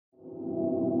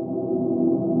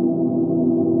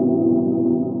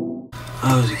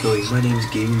How's it going? My name is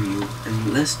gamingmew,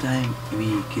 and last time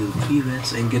we killed 3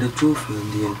 rats and get a trophy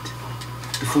in the end.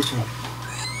 The first one.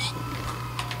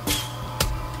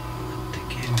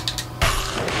 Again.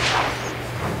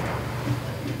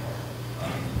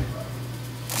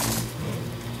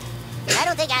 I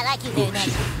don't think I like you very much.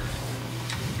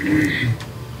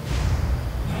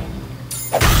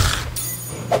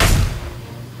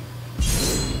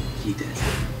 He dead.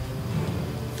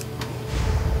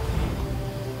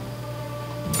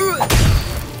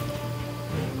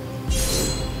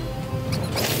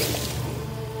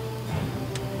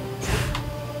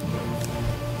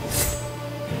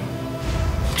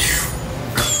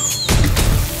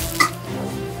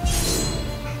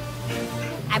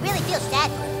 I really feel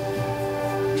sad for him.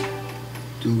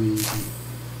 Too easy.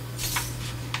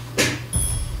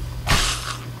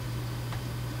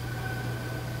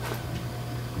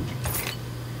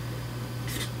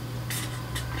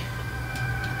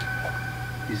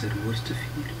 Is that worse to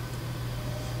feel?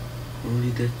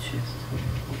 Only that chest.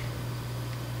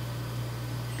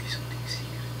 Be something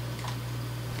here.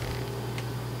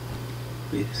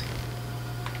 Wait a second.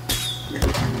 No.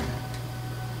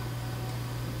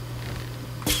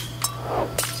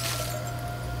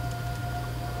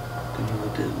 Don't know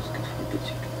what that was good for, but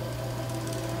you can.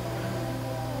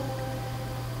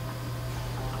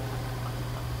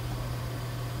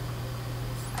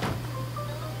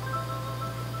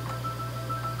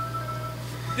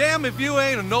 Damn if you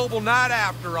ain't a noble knight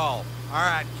after all. All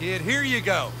right, kid, here you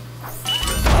go.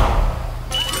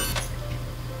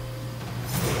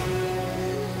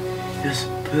 Yes,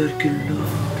 percolate.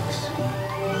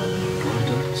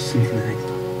 Pardon,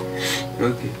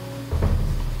 okay.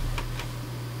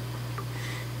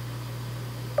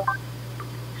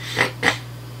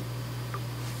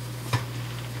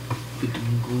 But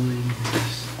I'm going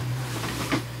this.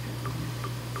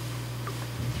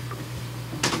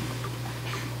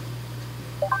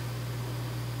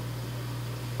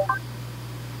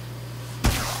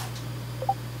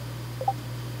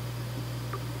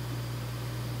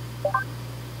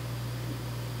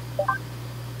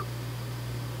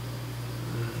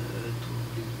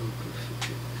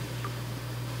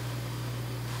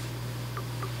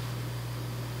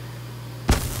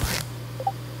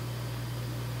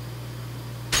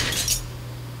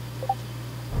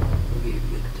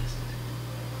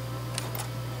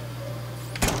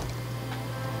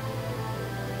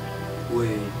 Wait.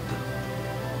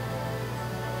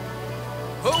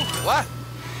 Who? What?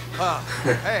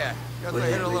 Hey, I guess I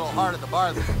hit it a little hard at the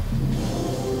bar there.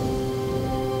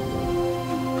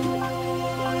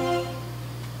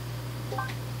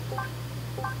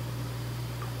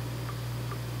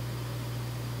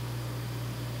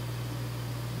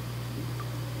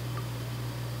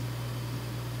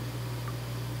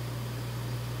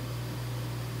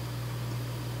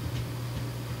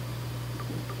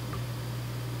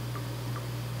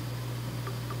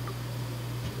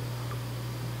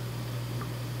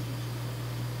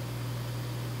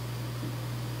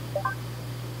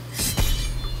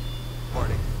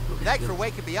 Thanks for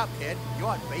waking me up, kid. You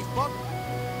on Facebook?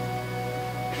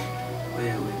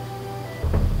 Wait.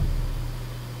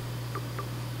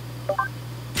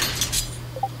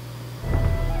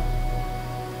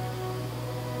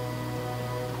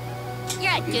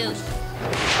 You're a douche.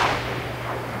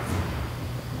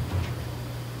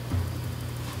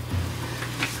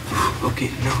 Okay,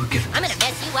 now we get. I'm gonna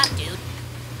mess you up, dude.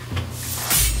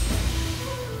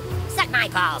 Suck my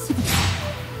balls.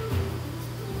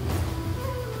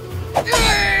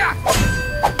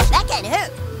 That can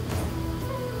hurt.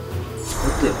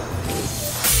 What the?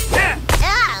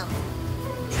 Oh.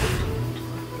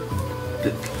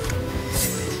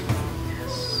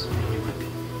 Yes.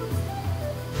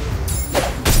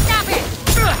 Stop it.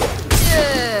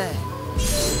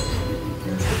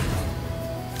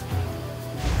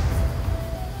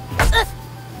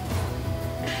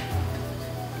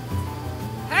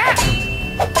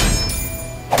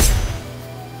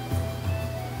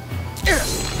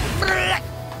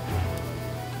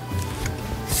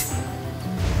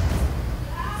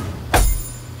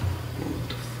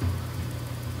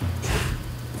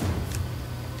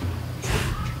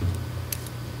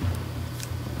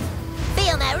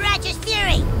 Feel my righteous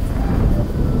fury.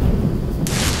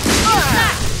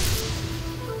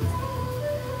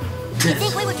 You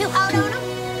think we were too hard on him?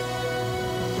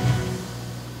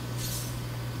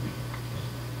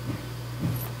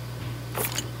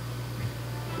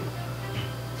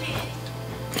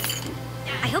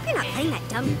 I hope you're not playing that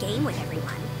dumb game with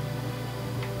everyone.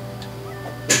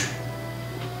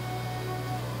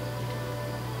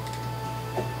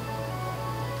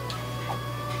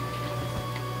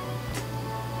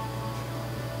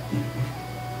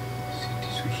 City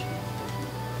sushi.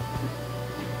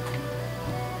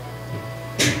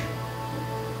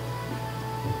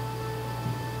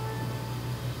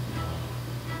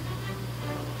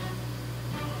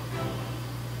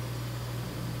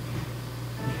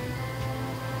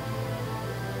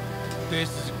 This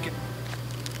is...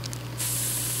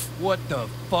 What the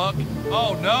fuck?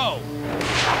 Oh no!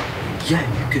 Yeah,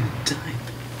 you're gonna die.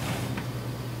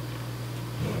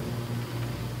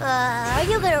 Are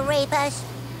you gonna rape us?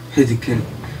 You can.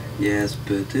 Yes,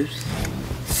 butters.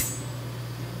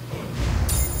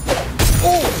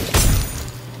 Oh!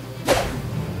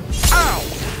 Ow!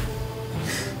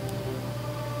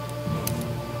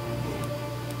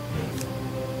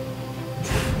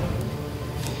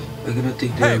 I'm gonna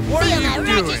take Hey, the. what Feel are my you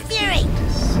righteous doing? fury!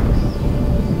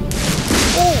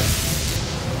 Oh!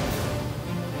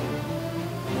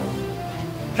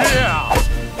 Yeah!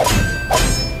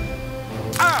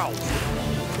 Ow!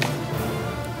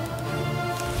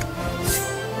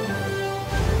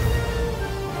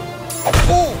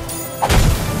 Oh!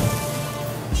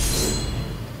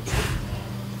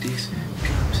 This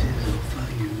comes in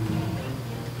fire.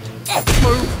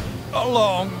 Move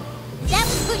along. That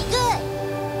was pretty good!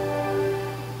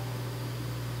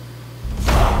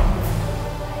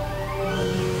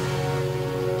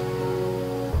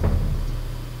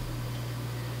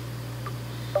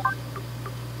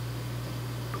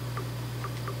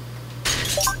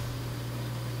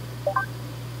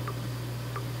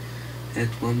 At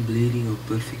one bleeding or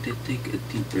perfect attack, a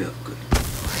deep breath.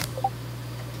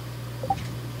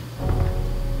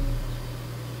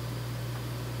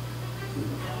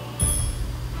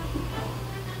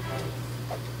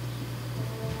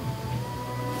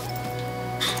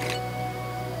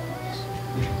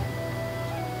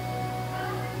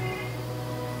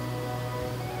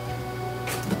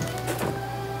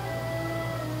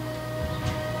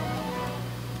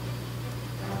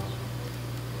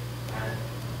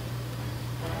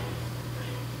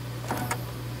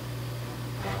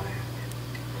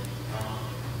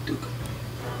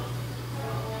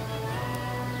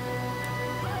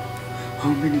 How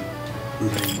many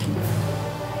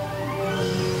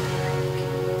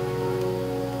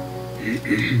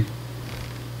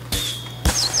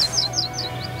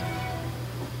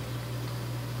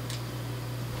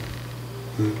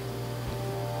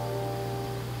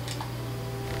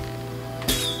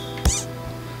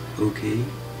Okay.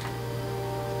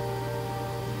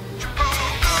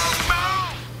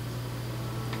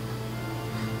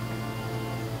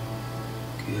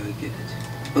 Okay, I get it.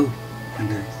 Oh,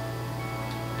 nice.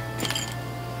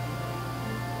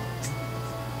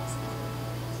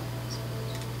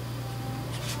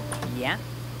 Yeah?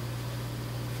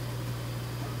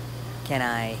 Can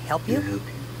I help Can I you? help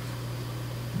you?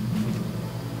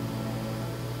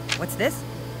 What's this?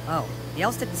 Oh, the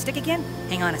L stick again?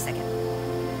 Hang on a second.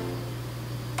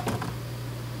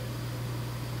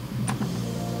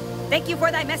 Thank you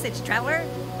for thy message, traveler.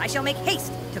 I shall make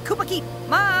haste to Koopa Keep.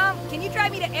 Mom, can you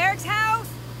drive me to Eric's house?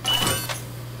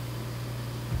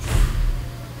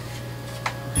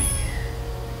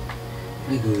 Let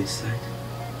me go inside.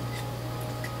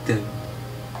 Damn.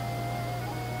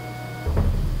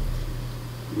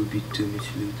 Would be too much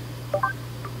loot.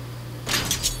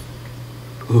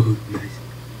 Oh, nice.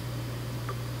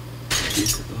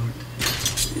 This art.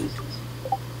 Yes.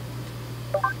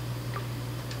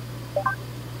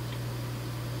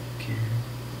 Okay.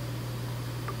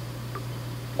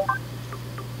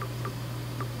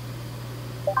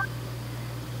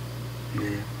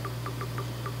 Yeah.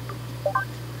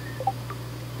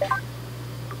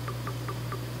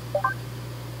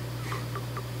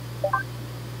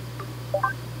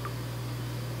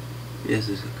 Yes,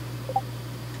 it's okay.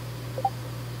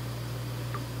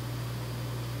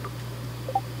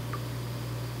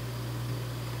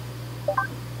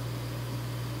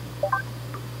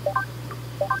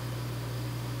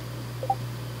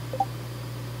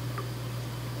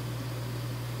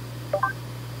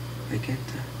 I can't.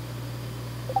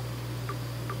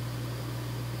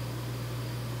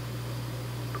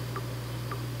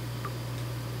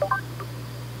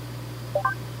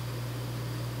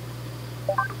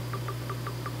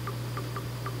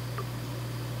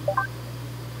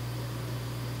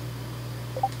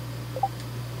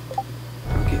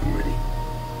 Okay, I'm ready.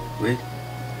 Wait.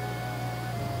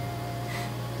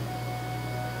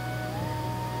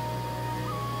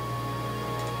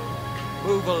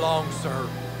 Move along, sir.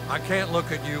 I can't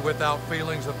look at you without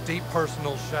feelings of deep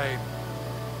personal shame.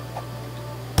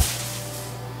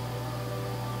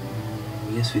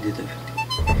 Yes, we did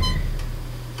everything.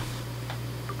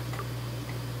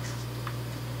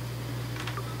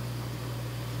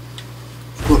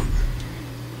 Whoa.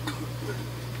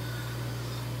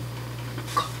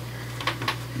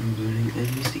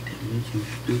 and mystic damage you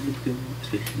do with them,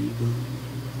 especially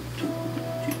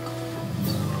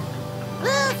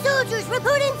Well, soldiers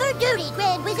reporting for duty,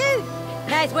 Grand Wizard.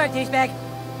 Nice work, douchebag.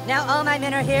 Now all my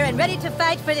men are here and ready to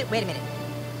fight for the... Wait a minute.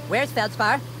 Where's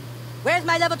Feldspar? Where's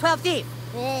my level 12 thief?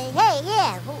 Hey,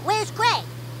 yeah, where's Craig?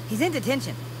 He's in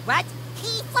detention. What?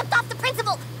 He flipped off the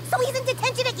principal, so he's in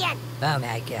detention again. Oh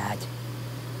my god.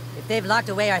 If they've locked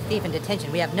away our thief in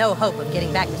detention, we have no hope of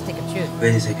getting back the stick of truth.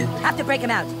 Wait a second. Have to break him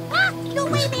out. Ah, no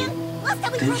way, man. Last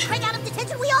time we broke Craig out of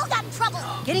detention, we all got in trouble.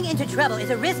 Getting into trouble is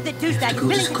a risk that douchebag is go to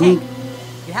willing to school. take.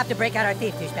 You have to break out our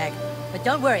thief, douchebag. But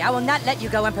don't worry, I will not let you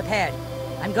go unprepared.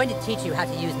 I'm going to teach you how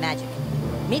to use magic.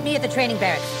 Meet me at the training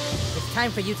barracks. It's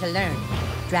time for you to learn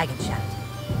Dragon Shout.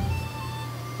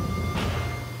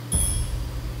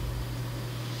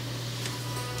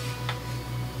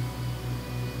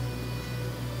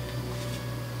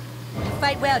 You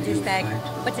fight well, douchebag.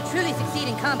 But to truly succeed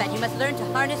in combat, you must learn to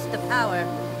harness the power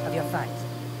of your fart.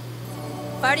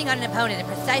 Farting on an opponent at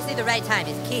precisely the right time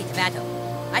is key to battle.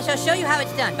 I shall show you how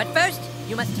it's done, but first,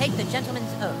 you must take the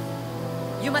gentleman's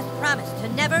oath. You must promise to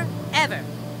never, ever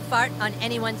fart on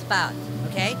anyone's bowels,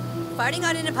 okay? Farting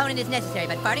on an opponent is necessary,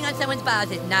 but farting on someone's bowels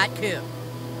is not cool.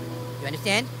 You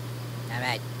understand? All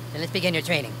right, then let's begin your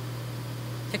training.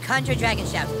 To conjure Dragon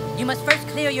Shout, you must first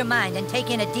clear your mind and take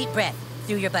in a deep breath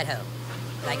through your butthole.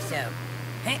 Like so.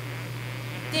 Huh?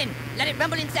 Then, let it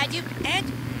rumble inside you,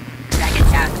 and... Dragon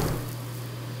Shout!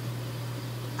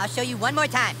 I'll show you one more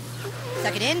time.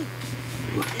 Suck it in.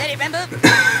 Let it rumble.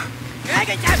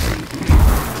 Dragon Shout!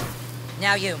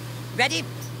 Now you. Ready?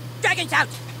 Dragon Shout!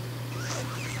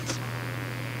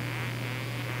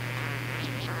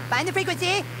 Find the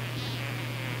frequency.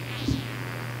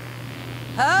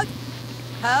 Hold.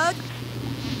 Hold.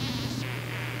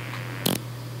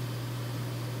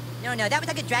 No, that was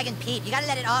like a dragon peep. You gotta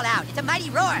let it all out. It's a mighty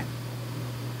roar.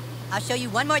 I'll show you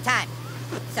one more time.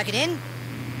 Suck it in.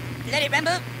 Let it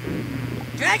rumble.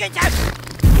 Dragon Shout!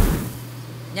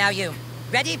 Now you.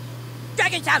 Ready?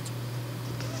 Dragon Shout!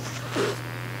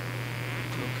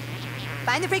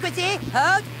 Find the frequency.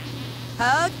 Hold.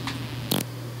 Hold.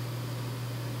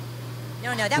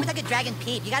 No, that was like a dragon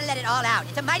peep. You gotta let it all out.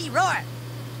 It's a mighty roar.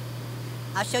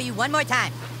 I'll show you one more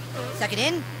time. Suck it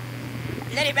in.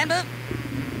 Let it rumble.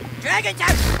 Dragon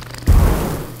Shout!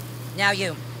 Now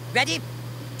you. Ready?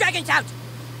 Dragon Shout!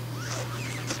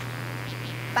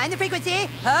 Find the frequency.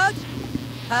 Hold.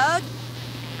 Hold.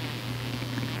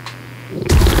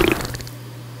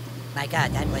 My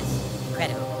god, that was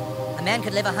incredible. A man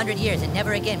could live 100 years and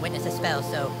never again witness a spell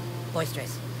so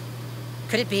boisterous.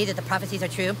 Could it be that the prophecies are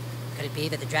true? Could it be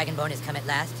that the Dragonborn has come at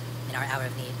last, in our hour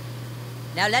of need?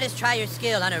 Now let us try your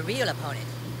skill on a real opponent.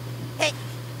 Hey,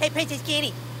 Princess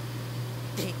Kenny.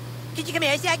 Could you come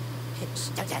here a sec? Shh,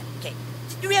 don't tell. Okay.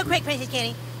 Just real quick, Princess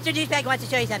Kenny. Sir Douchebag wants to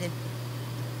show you something.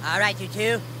 All right, you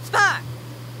two. Spar!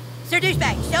 Sir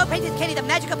Douchebag, show Princess Kenny the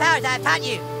magical powers I have taught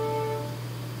you.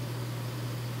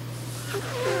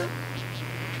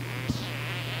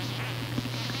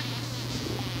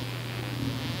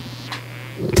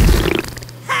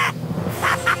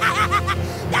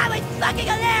 That was fucking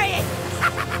hilarious!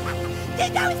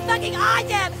 That was fucking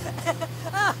awesome!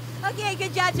 Oh, okay,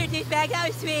 good job, Sir Douchebag. That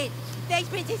was sweet. Thanks,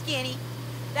 Princess Kenny.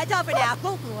 That's all for now.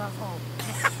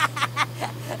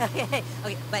 Okay,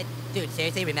 but dude,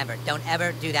 seriously, remember, don't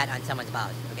ever do that on someone's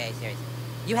balls. Okay, seriously.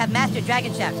 You have mastered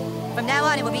Dragon Shout. From now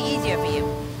on, it will be easier for you.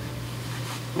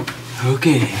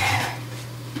 Okay.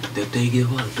 Tiếp đây kia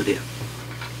hoa tự điện.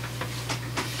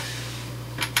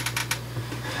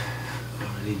 I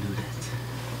already knew that.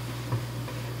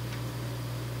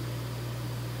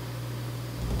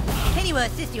 Kenny will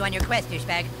assist you on your quest,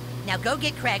 douchebag. Now go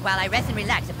get Craig while I rest and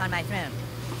relax upon my throne.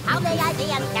 How may I be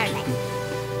of service?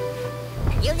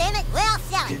 You name it, we'll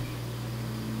sell it.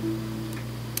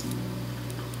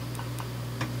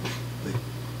 Wait.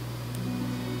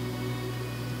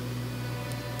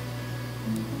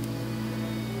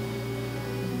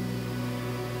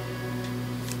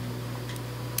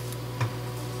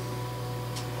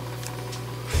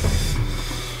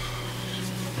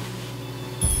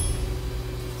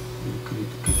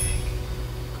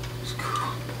 Let's go.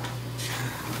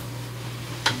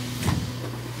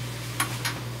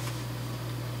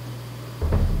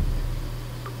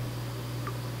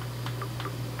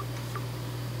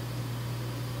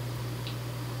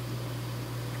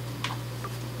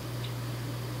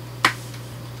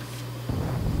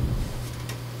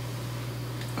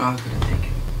 Oh, I'm gonna take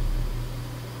it.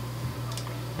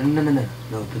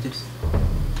 No, but it's...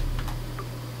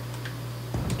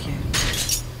 Okay.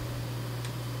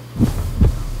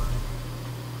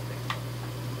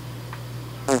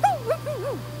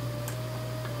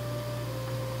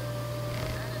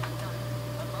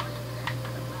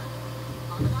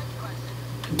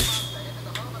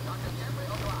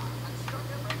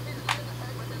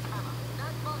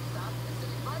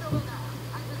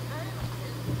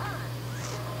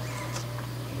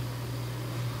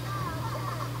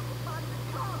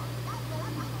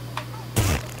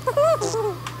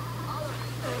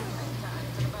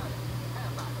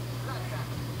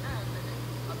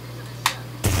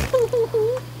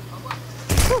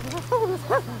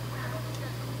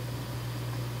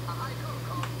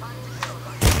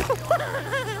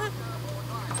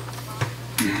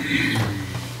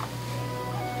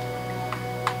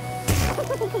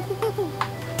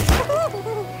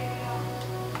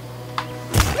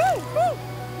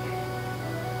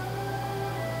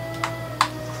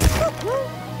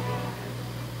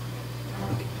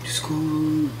 Okay, just go.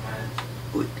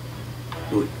 Wait.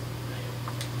 Wait.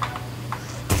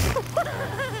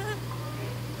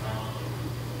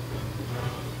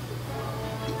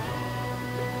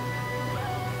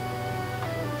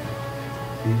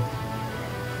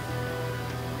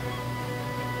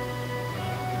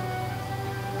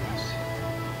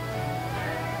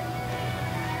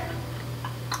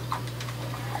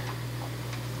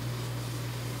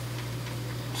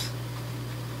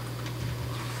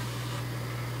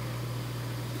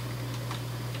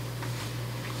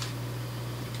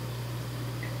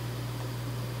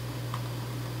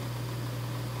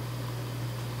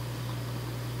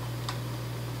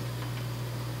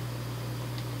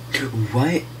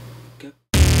 Why